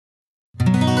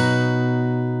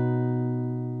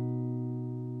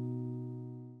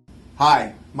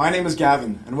Hi, my name is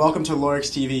Gavin, and welcome to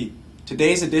Lorex TV.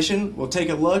 Today's edition will take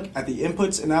a look at the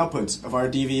inputs and outputs of our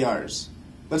DVRs.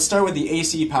 Let's start with the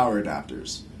AC power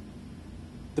adapters.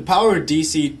 The power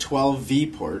DC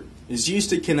 12V port is used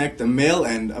to connect the male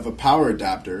end of a power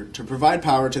adapter to provide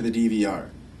power to the DVR.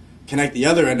 Connect the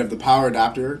other end of the power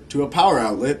adapter to a power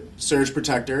outlet, surge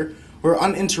protector, or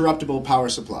uninterruptible power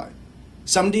supply.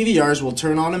 Some DVRs will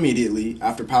turn on immediately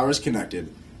after power is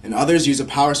connected, and others use a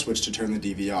power switch to turn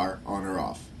the DVR on or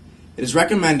off. It is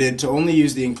recommended to only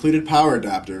use the included power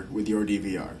adapter with your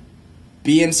DVR.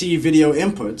 BNC video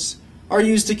inputs are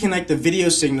used to connect the video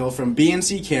signal from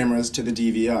BNC cameras to the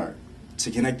DVR. To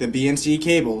connect the BNC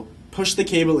cable, push the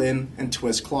cable in and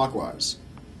twist clockwise.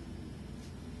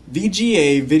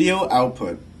 VGA video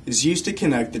output is used to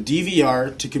connect the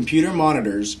DVR to computer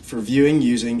monitors for viewing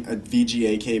using a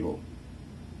VGA cable.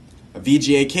 A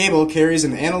VGA cable carries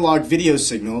an analog video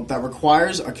signal that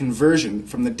requires a conversion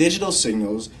from the digital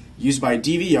signals used by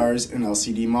DVRs and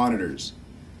LCD monitors.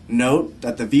 Note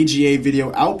that the VGA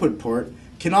video output port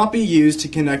cannot be used to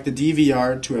connect the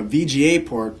DVR to a VGA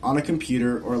port on a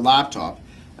computer or laptop,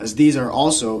 as these are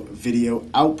also video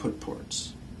output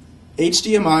ports.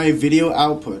 HDMI video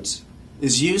outputs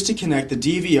is used to connect the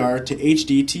DVR to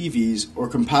HD TVs or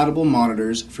compatible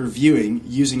monitors for viewing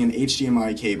using an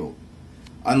HDMI cable.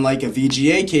 Unlike a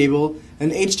VGA cable,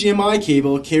 an HDMI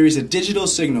cable carries a digital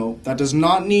signal that does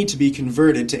not need to be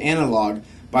converted to analog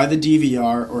by the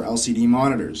DVR or LCD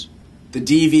monitors. The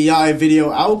DVI video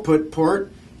output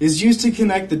port is used to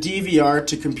connect the DVR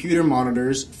to computer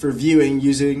monitors for viewing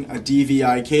using a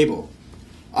DVI cable.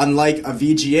 Unlike a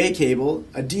VGA cable,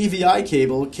 a DVI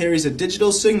cable carries a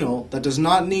digital signal that does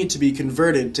not need to be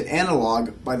converted to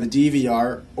analog by the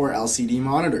DVR or LCD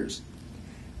monitors.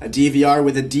 A DVR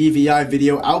with a DVI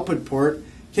video output port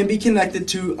can be connected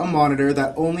to a monitor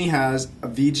that only has a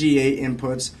VGA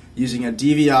inputs using a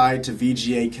DVI to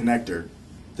VGA connector.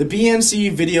 The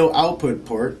BNC video output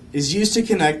port is used to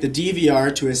connect the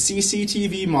DVR to a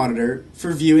cctv monitor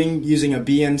for viewing using a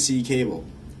BNC cable.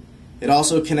 It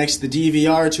also connects the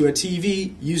DVR to a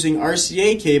TV using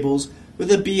RCA cables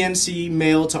with a BNC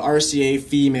male to RCA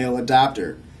female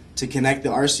adapter to connect the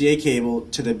RCA cable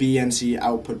to the BNC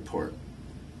output port.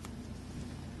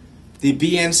 The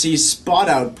BNC spot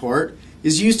out port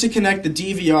is used to connect the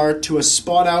DVR to a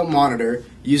spot out monitor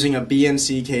using a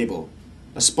BNC cable.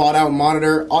 A spot out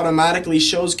monitor automatically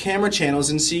shows camera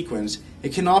channels in sequence.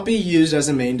 It cannot be used as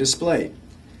a main display.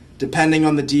 Depending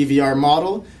on the DVR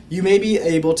model, you may be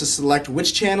able to select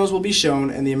which channels will be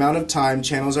shown and the amount of time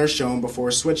channels are shown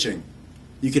before switching.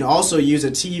 You can also use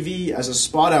a TV as a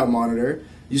spot out monitor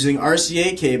using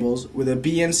RCA cables with a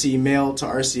BNC male to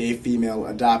RCA female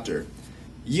adapter.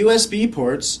 USB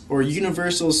ports, or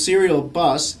Universal Serial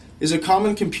Bus, is a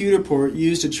common computer port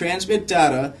used to transmit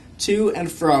data to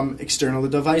and from external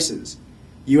devices.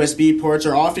 USB ports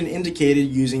are often indicated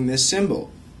using this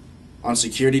symbol. On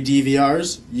security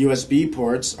DVRs, USB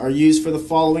ports are used for the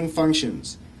following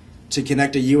functions: to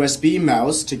connect a USB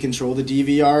mouse to control the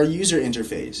DVR user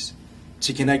interface,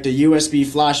 to connect a USB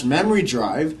flash memory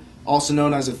drive, also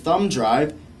known as a thumb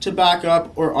drive, to back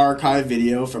up or archive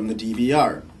video from the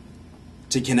DVR,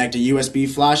 to connect a USB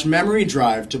flash memory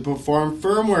drive to perform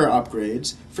firmware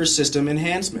upgrades for system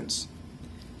enhancements,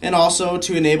 and also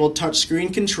to enable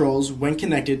touchscreen controls when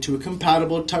connected to a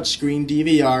compatible touchscreen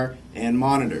DVR and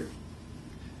monitor.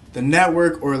 The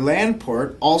network or LAN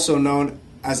port, also known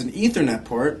as an Ethernet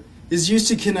port, is used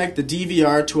to connect the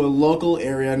DVR to a local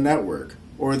area network,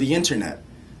 or the Internet,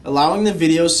 allowing the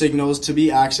video signals to be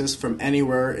accessed from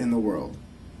anywhere in the world.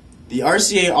 The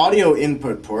RCA audio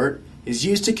input port is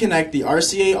used to connect the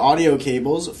RCA audio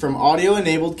cables from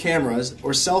audio-enabled cameras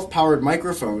or self-powered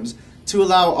microphones to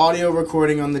allow audio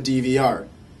recording on the DVR.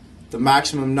 The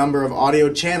maximum number of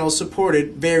audio channels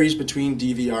supported varies between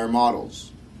DVR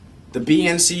models. The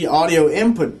BNC audio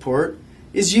input port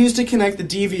is used to connect the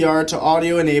DVR to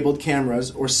audio-enabled cameras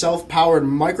or self-powered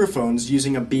microphones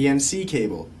using a BNC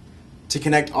cable. To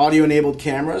connect audio-enabled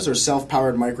cameras or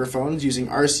self-powered microphones using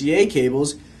RCA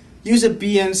cables, use a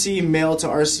BNC male to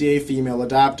RCA female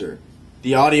adapter.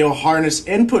 The audio harness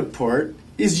input port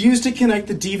is used to connect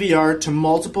the DVR to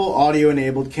multiple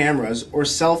audio-enabled cameras or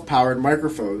self-powered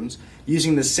microphones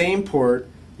using the same port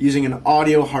using an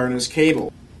audio harness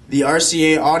cable. The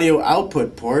RCA audio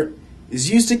output port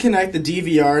is used to connect the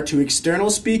DVR to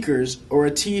external speakers or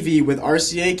a TV with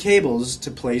RCA cables to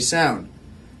play sound.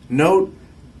 Note,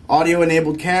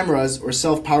 audio-enabled cameras or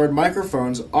self-powered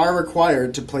microphones are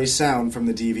required to play sound from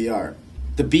the DVR.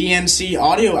 The BNC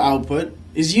audio output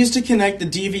is used to connect the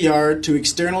DVR to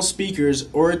external speakers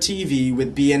or a TV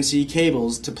with BNC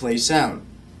cables to play sound.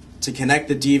 To connect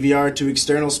the DVR to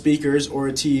external speakers or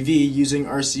a TV using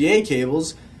RCA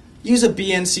cables, use a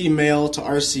BNC male to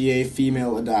RCA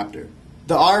female adapter.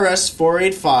 The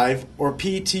RS485 or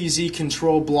PTZ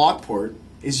control block port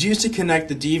is used to connect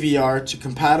the DVR to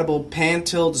compatible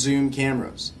pan-tilt zoom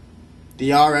cameras.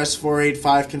 The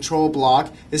RS485 control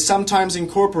block is sometimes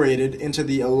incorporated into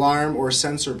the alarm or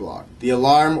sensor block. The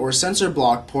alarm or sensor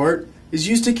block port is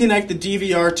used to connect the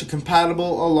DVR to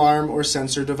compatible alarm or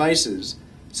sensor devices,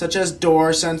 such as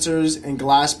door sensors and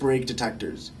glass break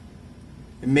detectors.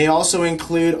 It may also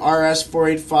include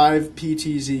RS485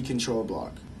 PTZ control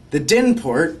block. The DIN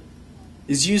port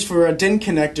is used for a DIN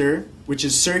connector, which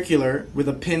is circular with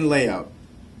a pin layout.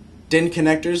 DIN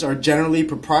connectors are generally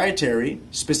proprietary,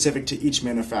 specific to each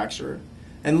manufacturer,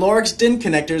 and Lorex DIN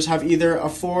connectors have either a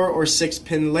 4 or 6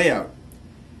 pin layout.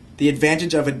 The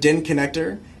advantage of a DIN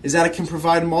connector is that it can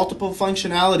provide multiple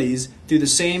functionalities through the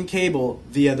same cable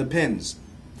via the pins.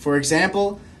 For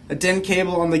example, a DIN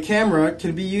cable on the camera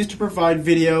can be used to provide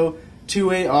video,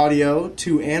 two-way audio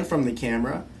to and from the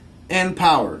camera, and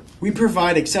power. We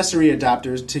provide accessory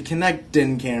adapters to connect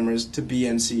DIN cameras to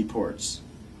BNC ports.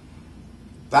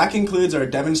 That concludes our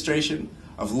demonstration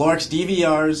of Lorex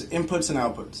DVRs, inputs and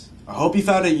outputs. I hope you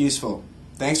found it useful.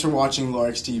 Thanks for watching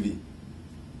Lorex TV.